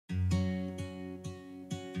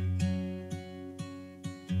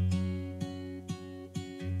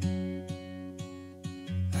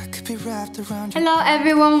could be wrapped around you. Hello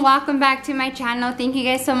everyone, welcome back to my channel. Thank you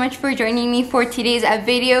guys so much for joining me for today's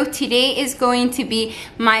video. Today is going to be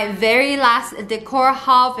my very last decor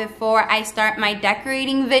haul before I start my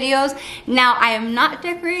decorating videos. Now I am not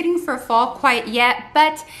decorating for fall quite yet,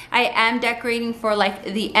 but I am decorating for like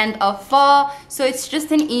the end of fall, so it's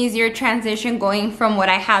just an easier transition going from what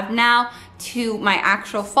I have now to my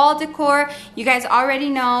actual fall decor. You guys already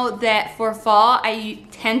know that for fall I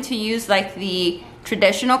tend to use like the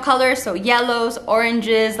traditional colors, so yellows,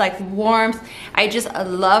 oranges, like warmth. I just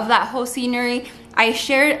love that whole scenery. I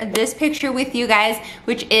shared this picture with you guys,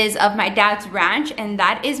 which is of my dad's ranch, and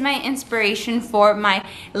that is my inspiration for my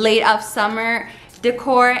late of summer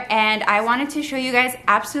decor, and I wanted to show you guys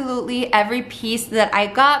absolutely every piece that I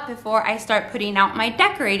got before I start putting out my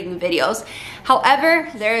decorating videos. However,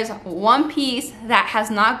 there is one piece that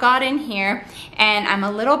has not gotten here, and I'm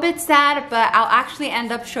a little bit sad, but I'll actually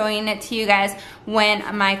end up showing it to you guys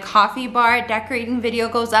when my coffee bar decorating video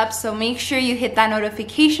goes up, so make sure you hit that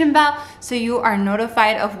notification bell so you are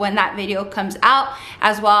notified of when that video comes out,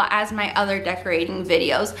 as well as my other decorating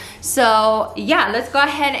videos. So yeah, let's go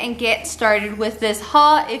ahead and get started with this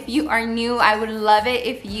haul. If you are new, I would love it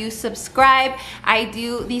if you subscribe. I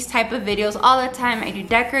do these type of videos all the time. I do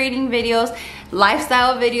decorating videos,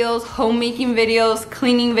 lifestyle videos, homemaking videos,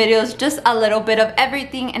 cleaning videos, just a little bit of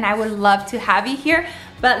everything, and I would love to have you here.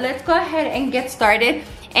 But let's go ahead and get started,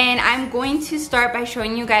 and I'm going to start by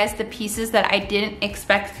showing you guys the pieces that I didn't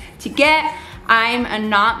expect to get. I'm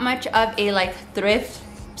not much of a like thrift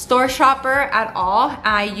store shopper at all.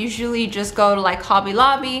 I usually just go to like Hobby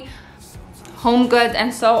Lobby, Home Goods,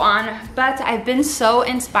 and so on, but I've been so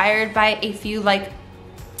inspired by a few like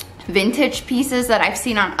vintage pieces that I've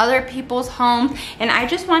seen on other people's homes, and I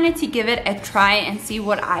just wanted to give it a try and see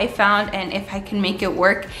what I found and if I can make it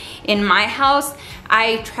work in my house.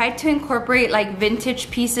 I tried to incorporate like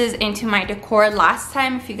vintage pieces into my decor last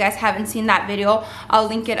time. If you guys haven't seen that video, I'll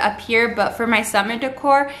link it up here. But for my summer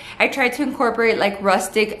decor, I tried to incorporate like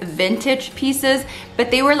rustic vintage pieces,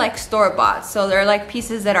 but they were like store-bought, so they're like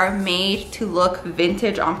pieces that are made to look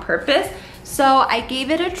vintage on purpose. So I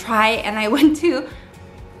gave it a try, and I went to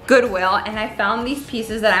Goodwill and I found these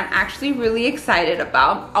pieces that I'm actually really excited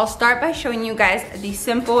about. I'll start by showing you guys the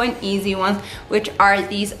simple and easy ones, which are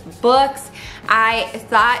these books. I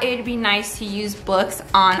thought it'd be nice to use books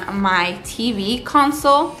on my TV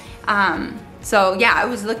console. So yeah, I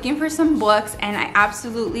was looking for some books, and I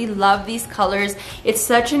absolutely love these colors. It's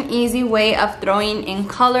such an easy way of throwing in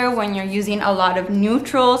color when you're using a lot of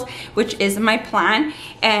neutrals, which is my plan.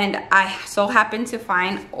 And I so happened to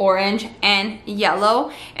find orange and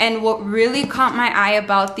yellow. And what really caught my eye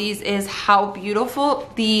about these is how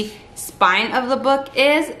beautiful the spine of the book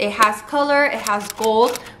is. It has color, it has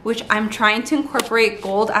gold, which I'm trying to incorporate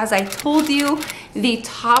gold. As I told you, the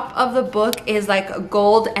top of the book is like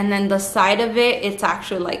gold, and then the side of it, it's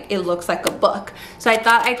actually like, it looks like a book. So I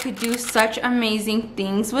thought I could do such amazing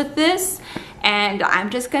things with this, and I'm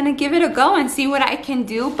just gonna give it a go and see what I can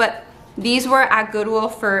do. But these were at Goodwill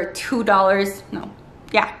for $2, no,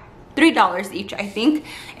 yeah, $3 each, I think.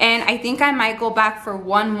 And I think I might go back for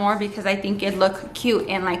one more because I think it looked cute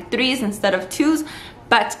in like 3s instead of 2s,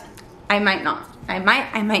 but I might not. I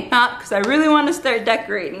might not, because I really want to start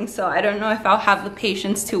decorating, so I don't know if I'll have the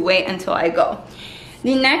patience to wait until I go.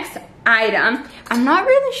 The next item, I'm not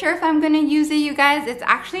really sure if I'm gonna use it, you guys. It's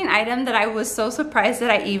actually an item that I was so surprised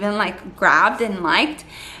that I even like grabbed and liked,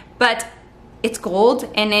 but it's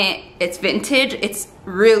gold and it's vintage. It's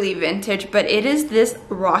really vintage, but it is this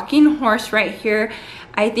rocking horse right here.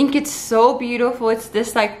 I think it's so beautiful. It's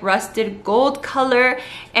this like rusted gold color,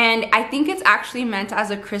 and I think it's actually meant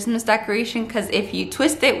as a Christmas decoration, because if you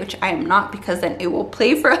twist it, which I am not because then it will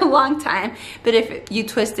play for a long time, but if you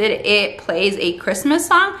twist it, it plays a Christmas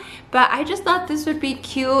song. But I just thought this would be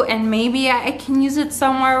cute, and maybe I can use it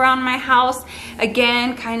somewhere around my house.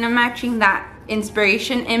 Again, kind of matching that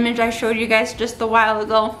inspiration image I showed you guys just a while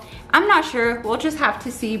ago. I'm not sure, we'll just have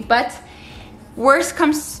to see, but worst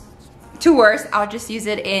comes to worst, I'll just use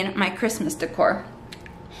it in my Christmas decor.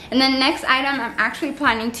 And then next item I'm actually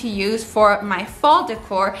planning to use for my fall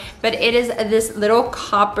decor, but it is this little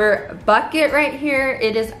copper bucket right here.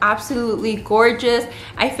 It is absolutely gorgeous.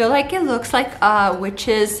 I feel like it looks like a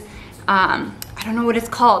witch's, I don't know what it's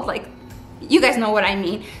called, like, you guys know what I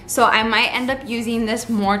mean. So I might end up using this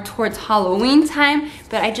more towards Halloween time,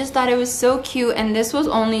 but I just thought it was so cute, and this was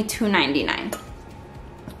only $2.99.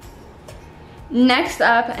 Next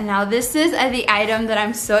up, and now this is the item that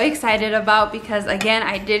I'm so excited about, because again,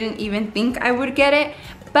 I didn't even think I would get it,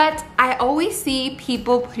 But I always see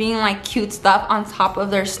people putting like cute stuff on top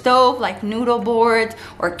of their stove, like noodle boards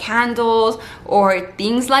or candles or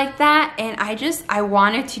things like that. And I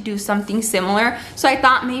wanted to do something similar. So I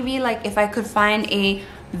thought maybe like if I could find a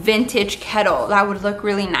vintage kettle, that would look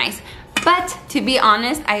really nice. But to be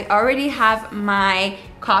honest, I already have my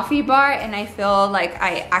coffee bar and I feel like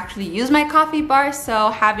I actually use my coffee bar.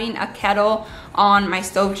 So having a kettle on my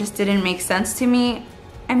stove just didn't make sense to me.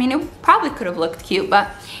 I mean, it probably could have looked cute, but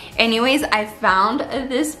anyways, I found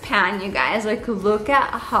this pan, you guys. Like, look at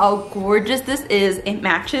how gorgeous this is. It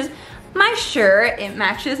matches my shirt, it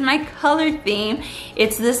matches my color theme.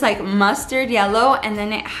 It's this like mustard yellow, and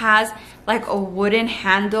then it has like a wooden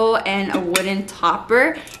handle and a wooden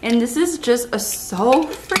topper, and this is just so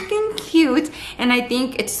freaking cute. And I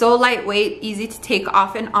think it's so lightweight, easy to take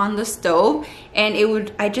off and on the stove,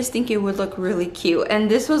 and I just think it would look really cute. And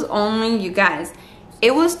this was only, you guys,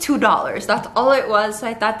 it was $2. That's all it was. So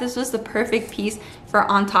I thought this was the perfect piece for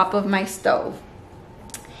on top of my stove.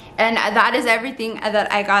 And that is everything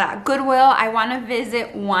that I got at Goodwill. I want to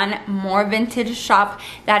visit one more vintage shop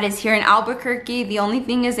that is here in Albuquerque. The only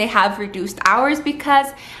thing is they have reduced hours because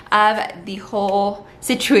of the whole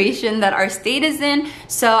situation that our state is in.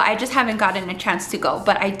 So I just haven't gotten a chance to go.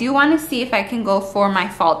 But I do want to see if I can go for my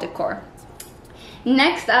fall decor.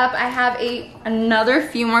 Next up, I have another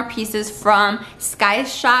few more pieces from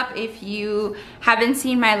Sky's shop. If you haven't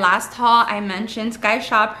seen my last haul, I mentioned Sky's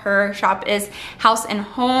shop. Her shop is House and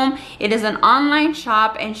Home. It is an online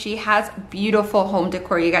shop and she has beautiful home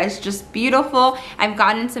decor, you guys, just beautiful. I've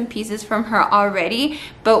gotten some pieces from her already,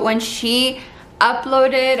 but when she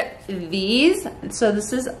uploaded these, so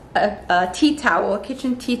this is a tea towel, a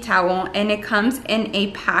kitchen tea towel, and it comes in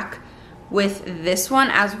a pack with this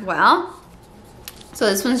one as well. So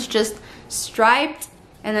this one's just striped,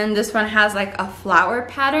 and then this one has like a flower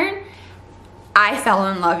pattern. I fell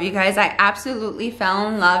in love, you guys. I absolutely fell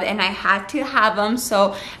in love, and I had to have them,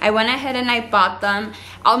 so I went ahead and I bought them.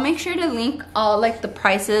 I'll make sure to link all like the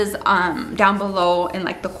prices down below in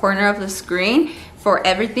like the corner of the screen for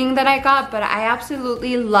everything that I got, but I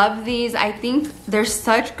absolutely love these. I think they're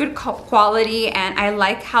such good quality, and I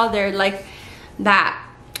like how they're like that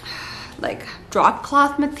like drop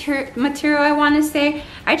cloth material, I want to say.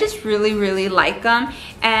 I just really like them,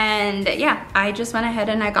 and yeah, I just went ahead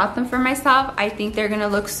and I got them for myself. I think they're gonna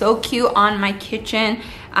look so cute on my kitchen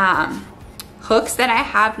hooks that I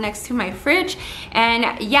have next to my fridge.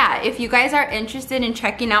 And yeah, if you guys are interested in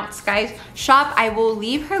checking out Sky's shop, I will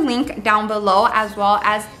leave her link down below, as well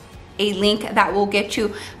as a link that will get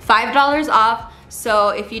you $5 off. So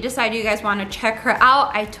if you decide you guys want to check her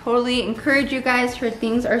out, I totally encourage you guys. Her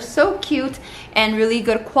things are so cute and really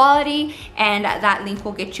good quality, and that link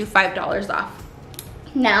will get you $5 off.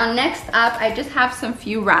 Now next up, I just have some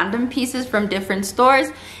few random pieces from different stores.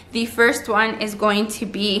 The first one is going to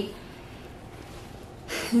be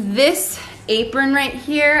this apron right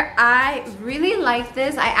here. I really like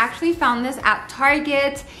this. I actually found this at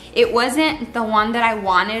Target. It wasn't the one that I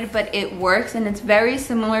wanted, but it works, and it's very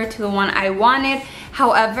similar to the one I wanted.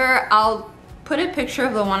 However, I'll put a picture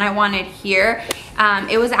of the one I wanted here.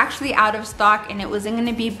 It was actually out of stock, and it wasn't going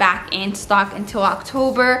to be back in stock until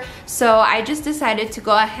October. So I just decided to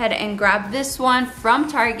go ahead and grab this one from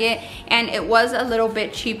Target, and it was a little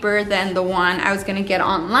bit cheaper than the one I was going to get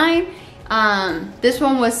online. This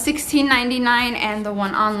one was $16.99 and the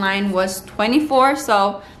one online was $24,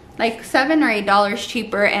 so like $7 or $8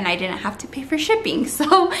 cheaper, and I didn't have to pay for shipping.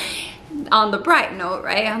 So on the bright note,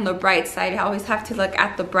 right, on the bright side, I always have to look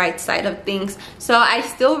at the bright side of things. So I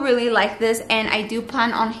still really like this, and I do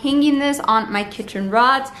plan on hanging this on my kitchen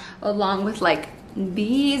rods along with like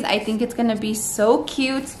these. I think it's gonna be so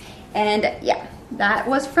cute. And yeah, that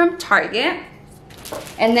was from Target.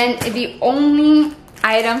 And then the only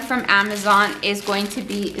item from Amazon is going to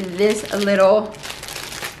be this little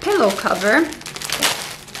pillow cover.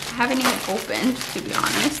 I haven't even opened, to be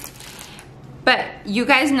honest. But you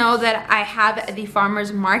guys know that I have the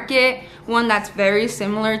Farmers Market one that's very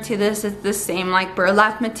similar to this. It's the same like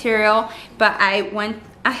burlap material, but I went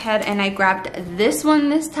ahead and I grabbed this one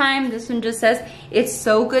this time. This one just says, "It's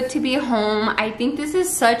so good to be home." I think this is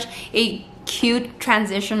such a cute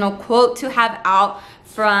transitional quote to have out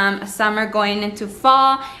from summer going into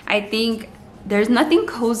fall. I think there's nothing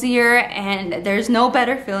cozier and there's no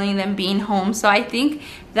better feeling than being home. So I think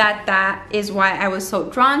that is why I was so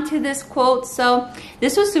drawn to this quote. So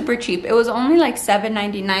this was super cheap. It was only like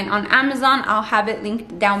 $7.99 on Amazon. I'll have it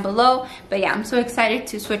linked down below. But yeah, I'm so excited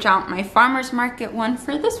to switch out my Farmers Market one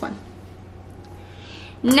for this one.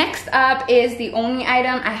 Next up is the only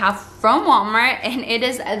item I have from Walmart, and it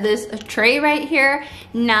is this tray right here.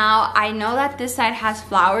 Now, I know that this side has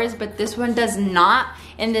flowers, but this one does not,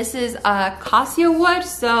 and this is cassia wood,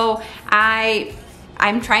 so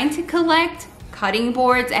I'm trying to collect cutting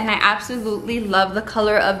boards, and I absolutely love the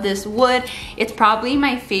color of this wood. It's probably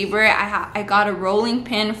my favorite. I got a rolling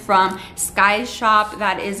pin from Sky's shop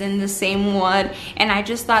that is in the same wood, and I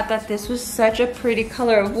just thought that this was such a pretty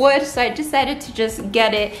color of wood, so I decided to just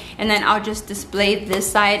get it, and then I'll just display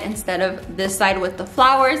this side instead of this side with the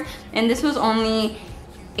flowers. And this was only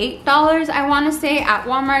 $8, I want to say, at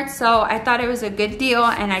Walmart, so I thought it was a good deal,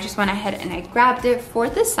 and I just went ahead and I grabbed it for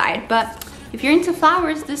this side. But if you're into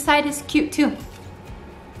flowers, this side is cute too.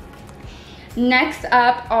 Next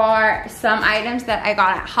up are some items that I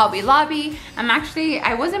got at Hobby Lobby.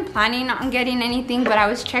 I wasn't planning on getting anything, but I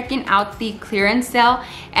was checking out the clearance sale,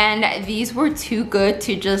 and these were too good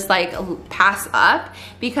to just like pass up,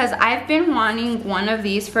 because I've been wanting one of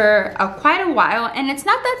these for quite a while, and it's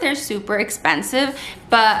not that they're super expensive,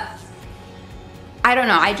 but I don't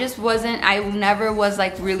know, I never was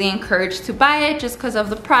like really encouraged to buy it just because of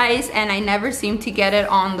the price, and I never seemed to get it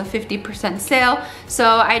on the 50% sale,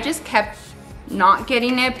 so I just kept not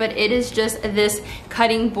getting it. But it is just this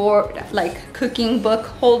cutting board, like cooking book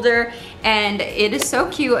holder, and it is so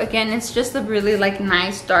cute. Again, it's just a really like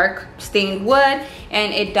nice dark stained wood,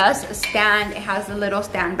 and it does stand. It has a little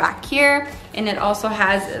stand back here, and it also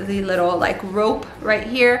has the little like rope right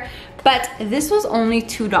here. But this was only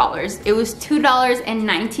 $2. It was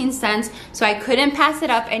 $2.19, so I couldn't pass it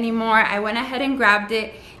up anymore. I went ahead and grabbed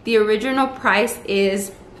it. The original price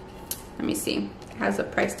is, let me see, it has a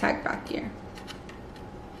price tag back here.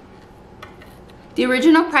 The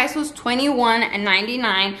original price was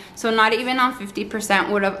 $21.99, so not even on 50%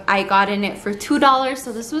 would have I gotten it for $2.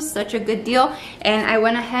 So this was such a good deal, and I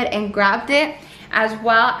went ahead and grabbed it, as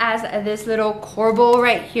well as this little corbel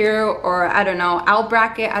right here, or I don't know, owl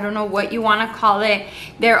bracket, I don't know what you want to call it.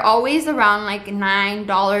 They're always around like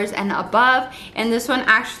 $9 and above, and this one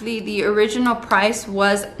actually, the original price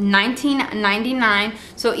was $19.99,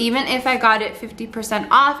 so even if I got it 50%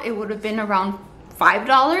 off, it would have been around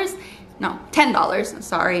 $5. No, $10,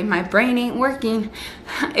 sorry, my brain ain't working.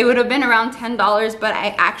 It would have been around $10, but I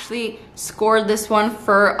actually scored this one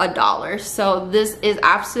for $1. So this is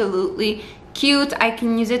absolutely cute. I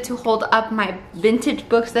can use it to hold up my vintage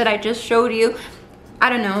books that I just showed you.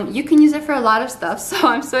 I don't know, you can use it for a lot of stuff. So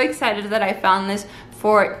I'm so excited that I found this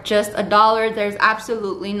for just $1. There's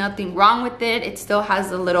absolutely nothing wrong with it. It still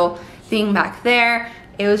has a little thing back there.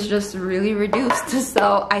 It was just really reduced,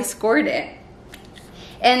 so I scored it.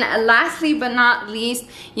 And lastly but not least,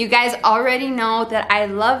 you guys already know that I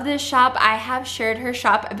love this shop. I have shared her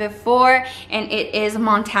shop before, and it is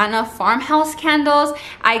Montana Farmhouse Candles.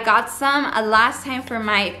 I got some last time for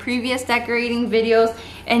my previous decorating videos,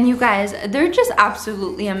 and you guys, they're just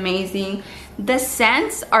absolutely amazing. The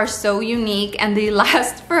scents are so unique and they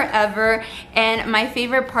last forever, and my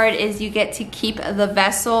favorite part is you get to keep the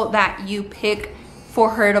vessel that you pick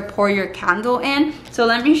for her to pour your candle in. So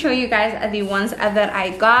let me show you guys the ones that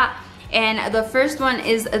I got. And the first one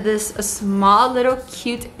is this small little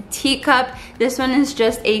cute teacup. This one is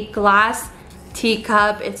just a glass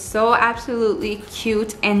teacup. It's so absolutely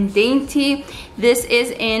cute and dainty. This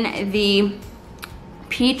is in the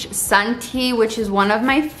Peach Sun Tea, which is one of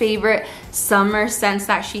my favorite summer scents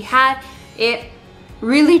that she had. It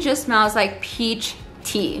really just smells like peach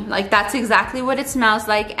tea. Like, that's exactly what it smells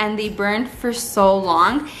like, and they burned for so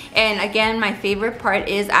long. And again, my favorite part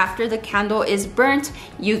is after the candle is burnt,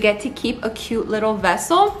 you get to keep a cute little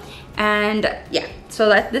vessel. And yeah, so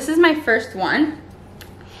this is my first one.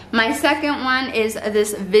 My second one is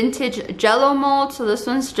this vintage jello mold. So this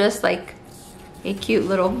one's just like a cute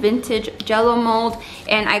little vintage jello mold,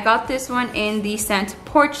 and I got this one in the scent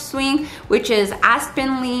Porch Swing, which is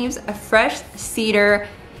aspen leaves, a fresh cedar,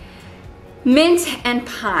 mint, and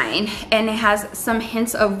pine, and it has some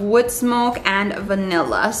hints of wood smoke and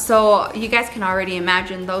vanilla. So you guys can already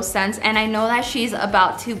imagine those scents, and I know that she's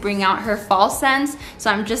about to bring out her fall scents, so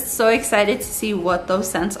I'm just so excited to see what those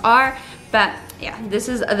scents are. But yeah, this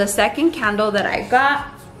is the second candle that I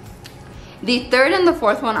got. The third and the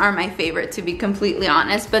fourth one are my favorite, to be completely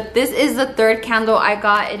honest, but this is the third candle I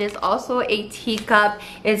got. It is also a teacup.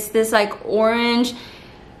 It's this like orange,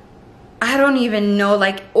 I don't even know,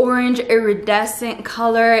 like orange iridescent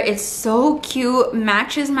color. It's so cute,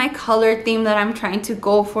 matches my color theme that I'm trying to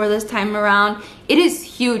go for this time around. It is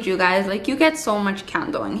huge, you guys. Like, you get so much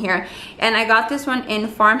candle in here. And I got this one in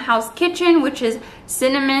Farmhouse Kitchen, which is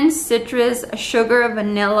cinnamon, citrus, sugar,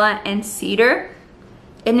 vanilla, and cedar.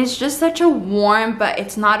 and it's just such a warm, but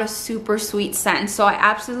it's not a super sweet scent. So I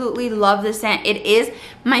absolutely love this scent. It is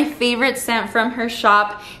my favorite scent from her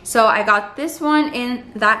shop. So I got this one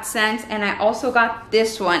in that scent, and I also got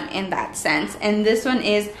this one in that scent. And this one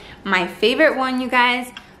is my favorite one, you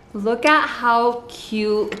guys. Look at how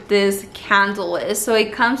cute this candle is. So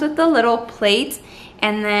it comes with the little plate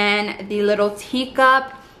and then the little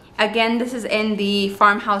teacup. Again, this is in the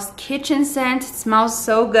Farmhouse kitchen scent. It smells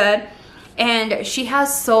so good. And she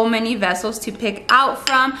has so many vessels to pick out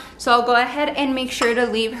from, so I'll go ahead and make sure to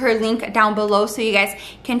leave her link down below so you guys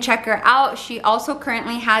can check her out. She also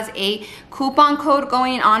currently has a coupon code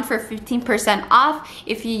going on for 15% off.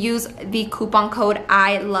 If you use the coupon code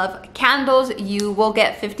I love candles, you will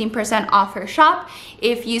get 15% off her shop.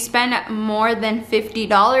 If you spend more than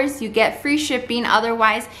 $50, you get free shipping.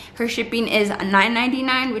 Otherwise, her shipping is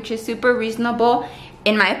 $9.99, which is super reasonable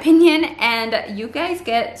in my opinion, and you guys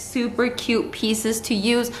get super cute pieces to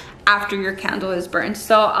use after your candle is burned.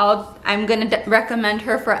 So I'm gonna recommend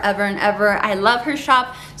her forever and ever. I love her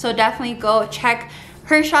shop, so definitely go check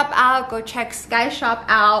her shop out, go check Sky's shop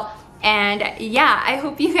out. And yeah, I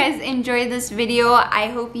hope you guys enjoyed this video. I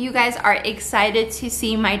hope you guys are excited to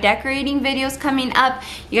see my decorating videos coming up.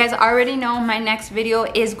 You guys already know my next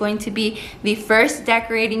video is going to be the first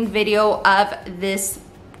decorating video of this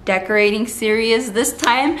decorating series this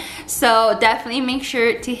time. So definitely make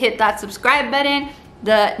sure to hit that subscribe button,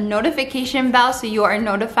 the notification bell, so you are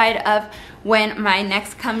notified of when my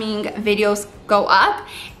next coming videos go up.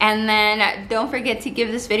 And then don't forget to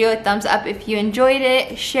give this video a thumbs up if you enjoyed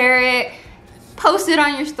it, share it, post it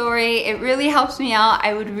on your story. It really helps me out.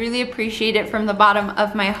 I would really appreciate it from the bottom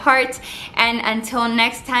of my heart. And until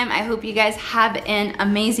next time, I hope you guys have an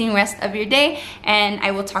amazing rest of your day, and I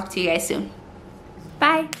will talk to you guys soon.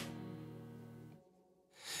 Bye.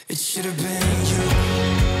 It should have been you.